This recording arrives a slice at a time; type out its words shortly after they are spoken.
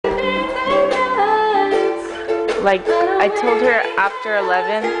Like, I told her after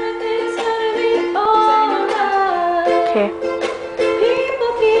 11. Okay.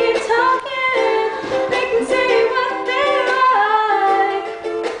 People keep talking, they can say what they like,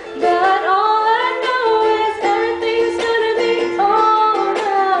 but all I know is everything's gonna be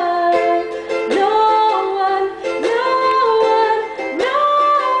alright. No one, no one, no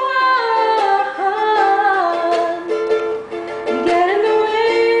one get in the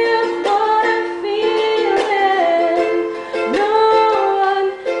way of what I'm feeling. No one,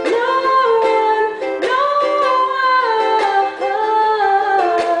 no one, no one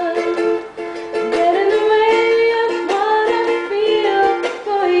get in the way of what I feel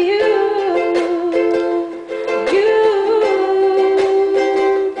for you. You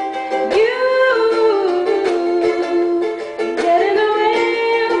get in the way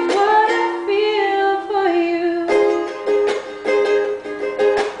of what I feel for you.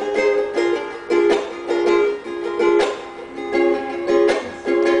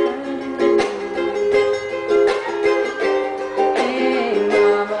 Hey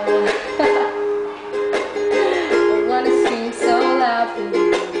mama, I wanna sing so loud for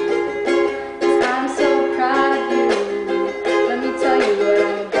you, 'cause I'm so proud of you. Let me tell you what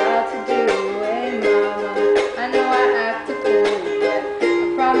I'm about to do. Hey mama, I know I act a fool, but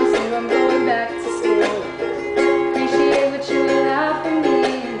I promise you I'm going back to school. Appreciate what you allow for me,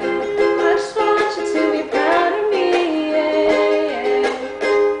 and I just want you to be proud of me. Yeah.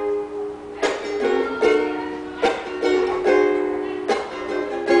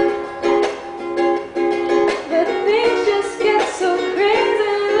 But things just get so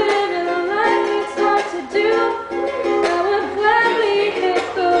crazy, living a life it's hard to do. I would gladly hit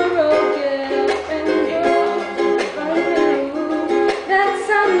the road, get up and go. If I knew that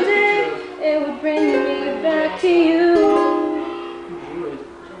someday it would bring me back to you.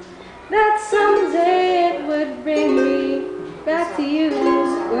 That someday it would bring me back to you.